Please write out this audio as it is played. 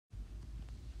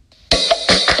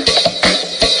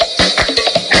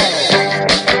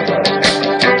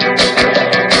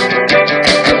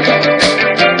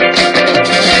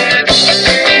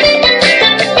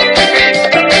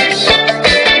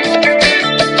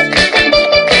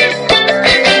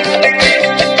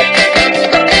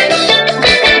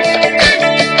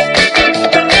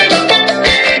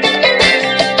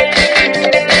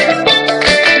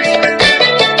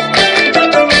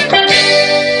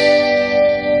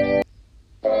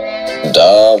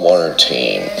water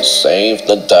team, save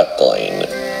the duckling.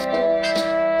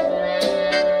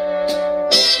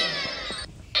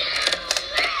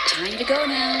 Time to go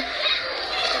now.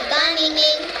 Bye,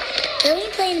 Ming. Can we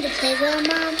play in the playground,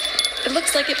 Mom? It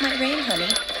looks like it might rain, honey.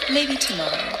 Maybe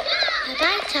tomorrow.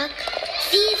 Bye-bye, Tuck.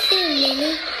 See you soon,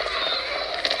 Minnie.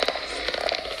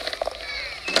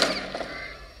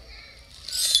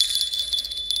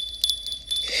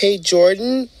 Hey,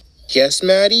 Jordan? Yes,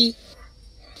 Maddie?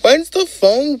 When's the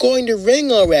phone going to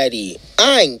ring already?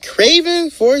 I'm craving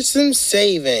for some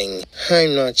saving.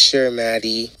 I'm not sure,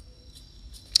 Maddie.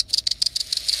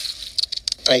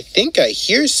 I think I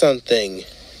hear something.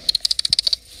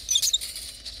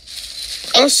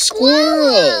 A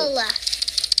squirrel!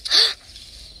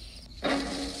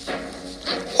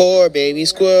 Poor baby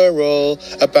squirrel,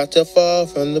 about to fall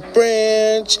from the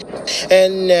branch,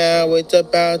 and now it's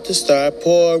about to start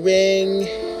pouring.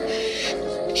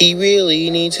 He really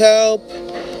needs help.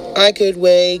 I could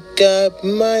wake up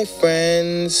my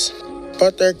friends,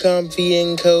 but they're comfy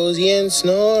and cozy and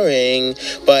snoring.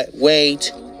 But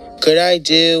wait, could I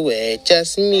do it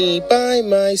just me by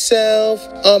myself,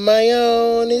 on my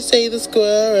own, and save the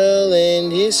squirrel in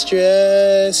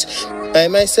distress? By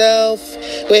myself,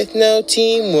 with no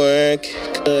teamwork,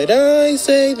 could I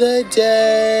save the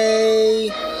day?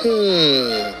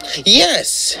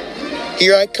 Yes!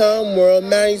 Here I come, world,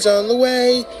 Maddie's on the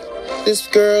way. This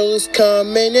girl is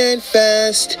coming in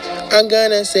fast. I'm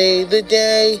gonna save the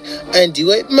day and do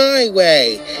it my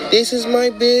way. This is my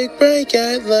big break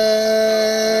at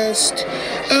last.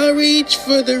 I'll reach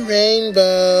for the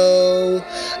rainbow.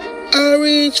 I'll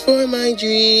reach for my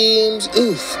dreams.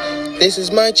 Oof. This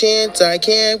is my chance, I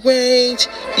can't wait.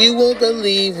 You won't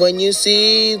believe when you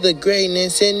see the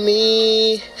greatness in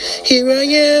me. Here I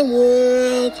am,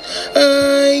 world,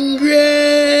 I'm great.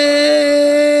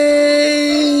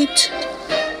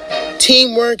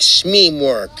 Teamwork,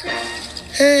 schmeamwork.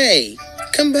 Hey,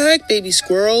 come back, baby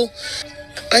squirrel.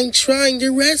 I'm trying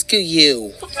to rescue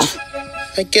you.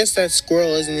 I guess that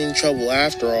squirrel isn't in trouble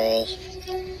after all.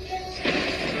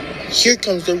 Here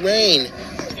comes the rain.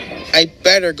 I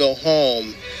better go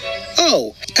home.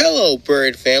 Oh, hello,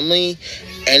 bird family.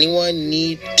 Anyone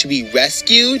need to be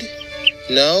rescued?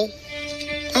 No?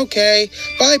 Okay,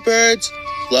 bye, birds.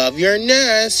 Love your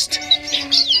nest.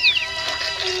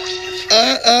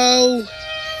 Uh-oh.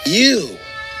 You.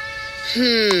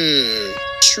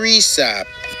 Tree sap.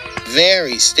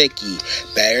 Very sticky.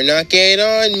 Better not get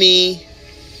on me.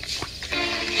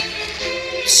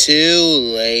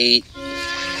 Too late.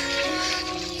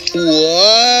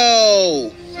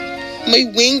 Whoa! My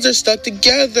wings are stuck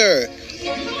together.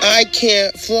 I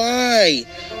can't fly.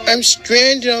 I'm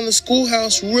stranded on the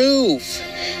schoolhouse roof.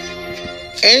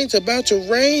 And it's about to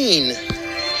rain.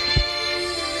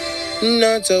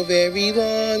 Not so very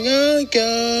long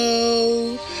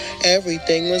ago,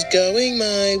 everything was going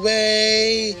my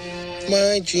way.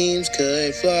 My dreams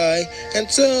could fly, and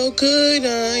so could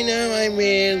I. Now I'm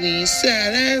really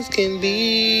sad as can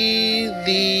be.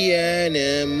 The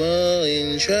animal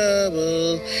in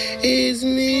trouble is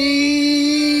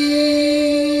me.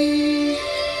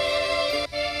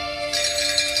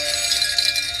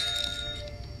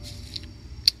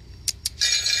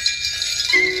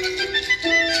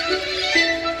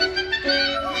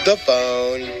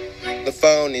 The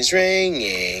phone is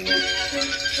ringing.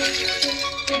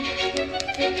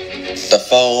 The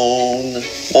phone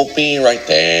will be right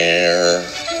there.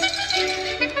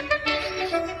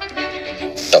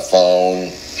 The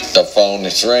phone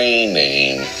is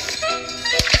ringing.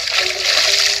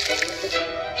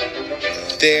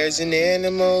 There's an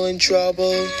animal in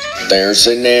trouble. There's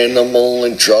an animal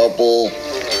in trouble.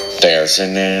 There's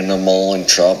an animal in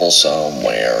trouble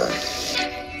somewhere.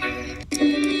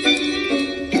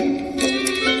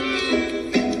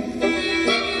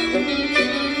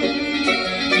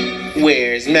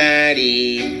 Where's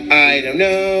Maddie? I don't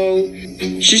know.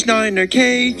 She's not in her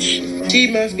cage. She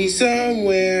must be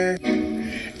somewhere.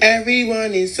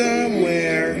 Everyone is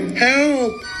somewhere.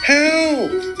 Help!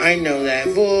 Help! I know that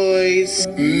voice.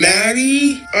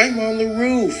 Maddie? I'm on the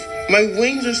roof. My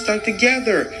wings are stuck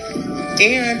together.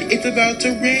 And it's about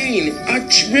to rain. A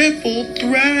triple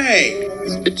threat.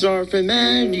 It's all for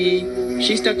Maddie.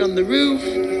 She's stuck on the roof.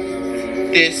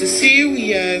 This is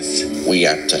serious. We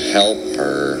have to help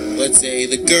her. Let's say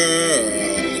the girl.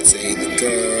 Let's say the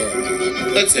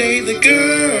girl. Let's say the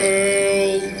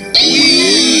girl.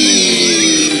 Whee!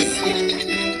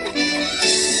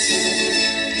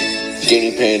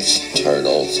 Guinea pigs,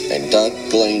 turtles, and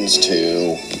ducklings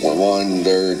too. We're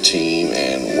Wonder Team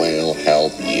and we'll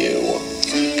help you.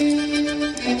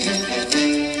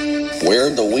 Where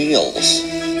are the wheels?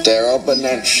 They're up on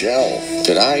that shelf.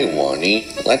 Good eye, Wani.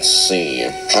 Let's see.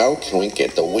 How can we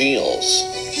get the wheels?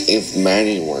 If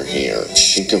Maddie were here,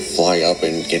 she could fly up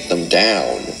and get them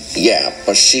down. Yeah,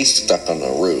 but she's stuck on the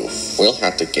roof. We'll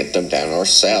have to get them down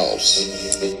ourselves.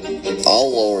 I'll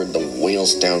lower the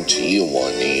wheels down to you,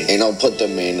 Wani, and I'll put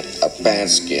them in a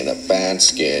basket, and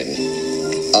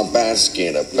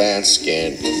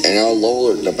I'll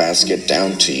lower the basket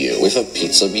down to you with a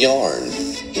piece of yarn.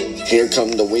 Here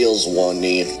come the wheels,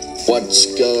 Wani. What's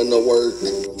gonna work?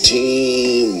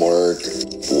 Teamwork.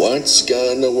 What's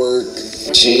gonna work?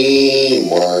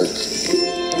 Teamwork.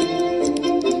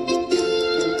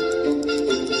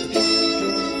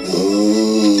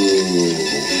 Ooh.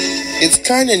 It's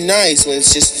kinda nice when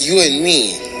it's just you and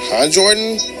me. Huh,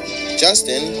 Jordan?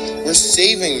 Justin, we're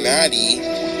saving Maddie.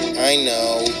 I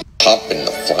know. Hop in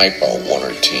the flyboat,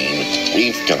 Wonder Team.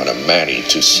 We've got a Maddie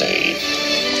to save.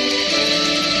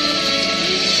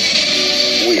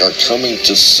 We are coming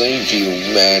to save you,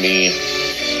 Maddie.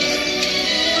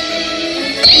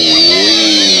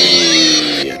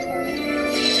 Whee!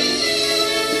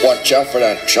 Watch out for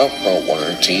that jump rope,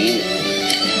 Wonder Team.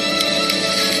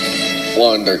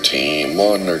 Wonder Team,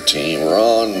 we're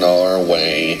on our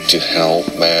way to help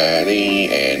Maddie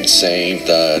and save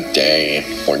the day.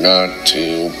 We're not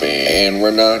too big and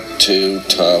we're not too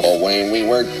tough. But when we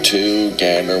work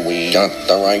together, we got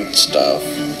the right stuff.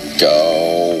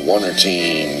 Go, Wonder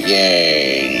Team,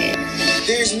 yay!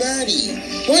 There's Maddie.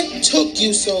 What took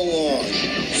you so long?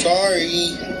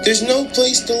 Sorry. There's no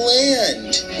place to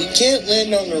land. We can't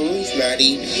land on the roof,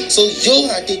 Maddie, so you'll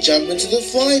have to jump into the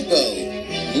flyboat.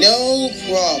 No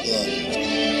problem.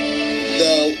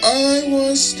 Though I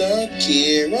was stuck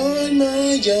here on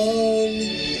my own.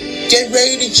 Get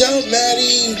ready to jump,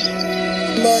 Maddie.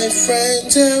 My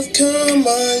friends have come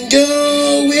on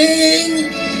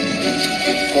going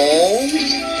home.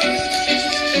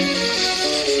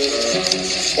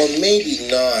 Or maybe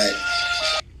not.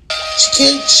 She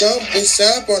can't jump with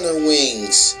sap on her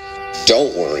wings.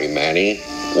 Don't worry, Maddie.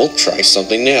 We'll try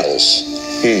something else.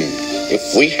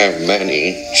 If we have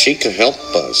Maddie, she could help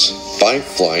us by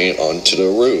flying onto the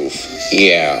roof.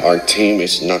 Yeah, our team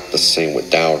is not the same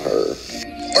without her.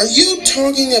 Are you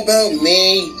talking about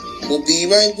me? We'll be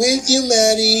right with you,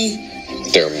 Maddie.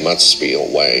 There must be a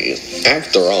way.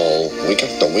 After all, we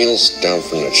got the wheels down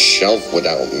from the shelf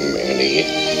without Maddie.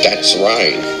 That's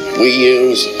right. We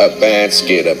use a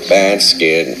basket.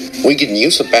 We can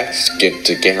use a basket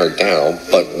to get her down,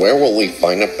 but where will we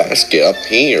find a basket up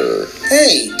here?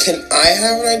 Hey, can I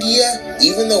have an idea,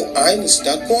 even though I'm the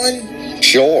stuck one?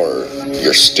 Sure,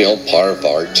 you're still part of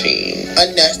our team.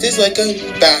 A nest is like a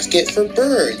basket for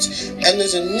birds, and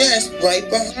there's a nest right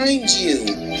behind you.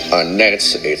 A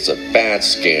nest is a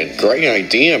basket. Great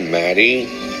idea, Maddie.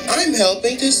 I'm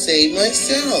helping to save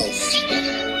myself.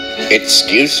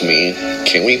 Excuse me,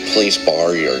 can we please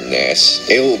borrow your nest?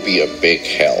 It will be a big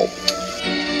help.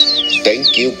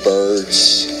 Thank you,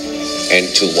 birds. And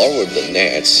to lower the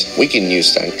nets, we can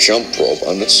use that jump rope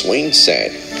on the swing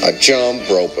set. A jump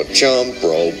rope.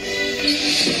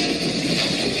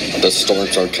 The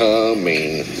storms are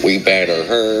coming. We better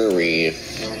hurry.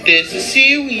 This is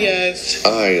serious.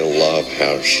 I love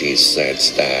how she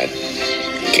says that.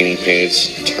 Guinea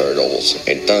pigs, turtles,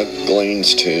 and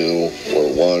ducklings too.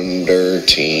 We're Wonder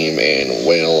Team and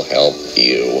we'll help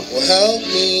you. Well, help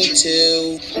me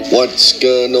too. What's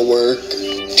gonna work?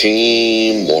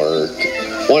 Teamwork.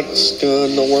 What's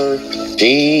gonna work?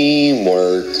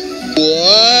 Teamwork.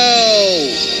 Whoa!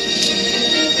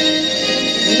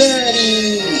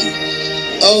 Maddie!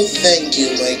 Oh, thank you,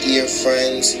 my dear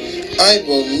friends. I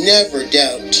will never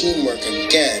doubt teamwork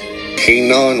again.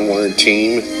 Hang on, Wonder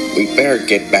Team. We better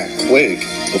get back quick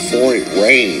before it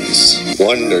rains.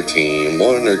 Wonder Team,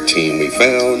 we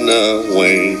found a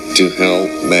way to help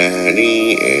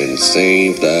Maddie and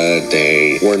save the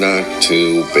day. We're not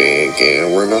too big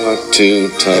and we're not too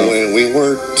tough. When we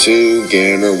work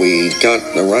together, we got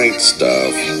the right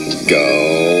stuff.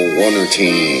 Go, Wonder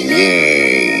Team,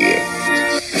 yay!